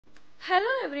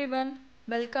Hello everyone,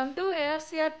 welcome to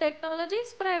ARCR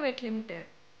Technologies Private Limited.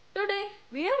 Today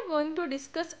we are going to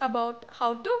discuss about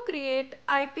how to create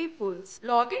IP pools.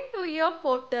 Log into your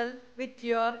portal with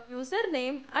your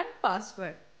username and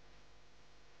password.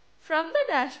 From the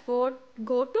dashboard,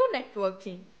 go to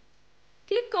networking.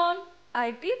 Click on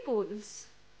IP pools.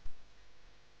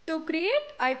 To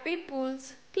create IP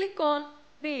pools, click on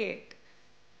create.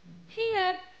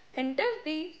 Here enter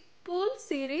the pool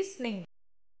series name.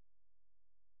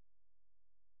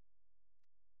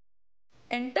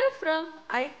 Enter from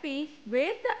IP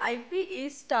where the IP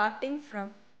is starting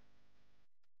from.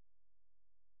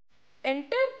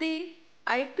 Enter the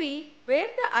IP where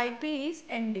the IP is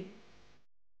ending.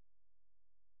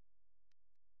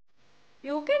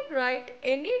 You can write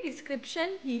any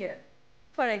description here.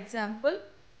 For example,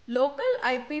 local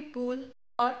IP pool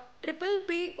or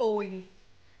BBOE.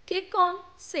 Click on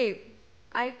Save.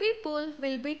 IP pool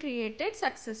will be created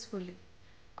successfully.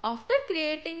 After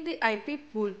creating the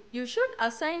IP pool, you should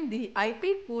assign the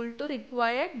IP pool to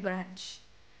required branch.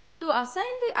 To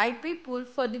assign the IP pool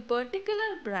for the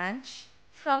particular branch,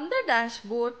 from the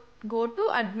dashboard, go to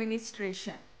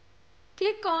Administration.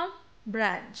 Click on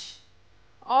Branch.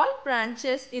 All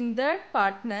branches in that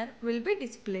partner will be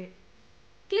displayed.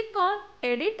 Click on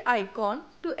Edit icon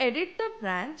to edit the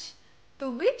branch to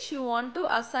which you want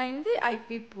to assign the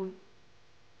IP pool.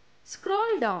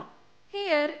 Scroll down.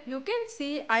 Here you can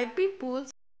see IP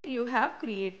pools you have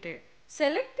created.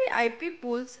 Select the IP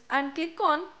pools and click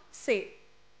on Save.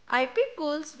 IP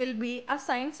pools will be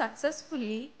assigned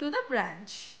successfully to the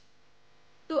branch.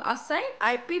 To assign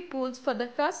IP pools for the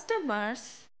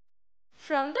customers,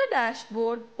 from the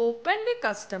dashboard open the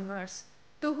customers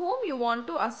to whom you want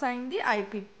to assign the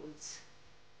IP pools.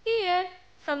 Here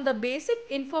from the basic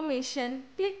information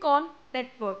click on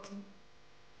networking.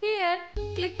 Here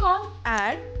click on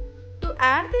add to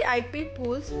add the IP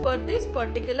pools for this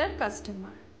particular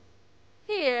customer.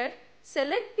 Here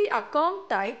select the account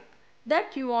type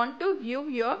that you want to view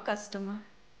your customer.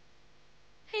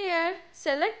 Here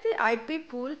select the IP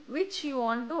pool which you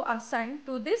want to assign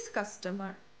to this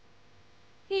customer.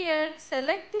 Here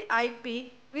select the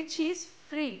IP which is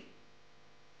free.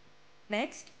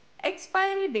 Next,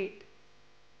 expiry date.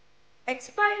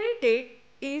 Expiry date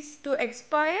is to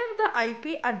expire the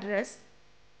IP address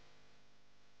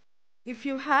if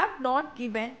you have not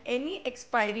given any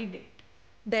expiry date.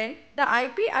 Then the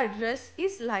IP address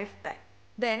is lifetime.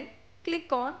 Then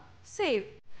click on Save.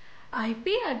 IP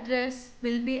address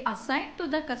will be assigned to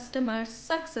the customers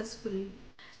successfully.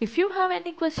 If you have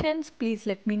any questions, please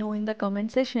let me know in the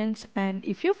comment sections. And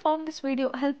if you found this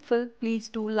video helpful, please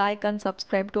do like and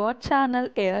subscribe to our channel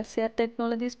ARCR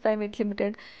Technologies Private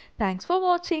Limited. Thanks for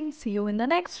watching. See you in the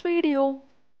next video.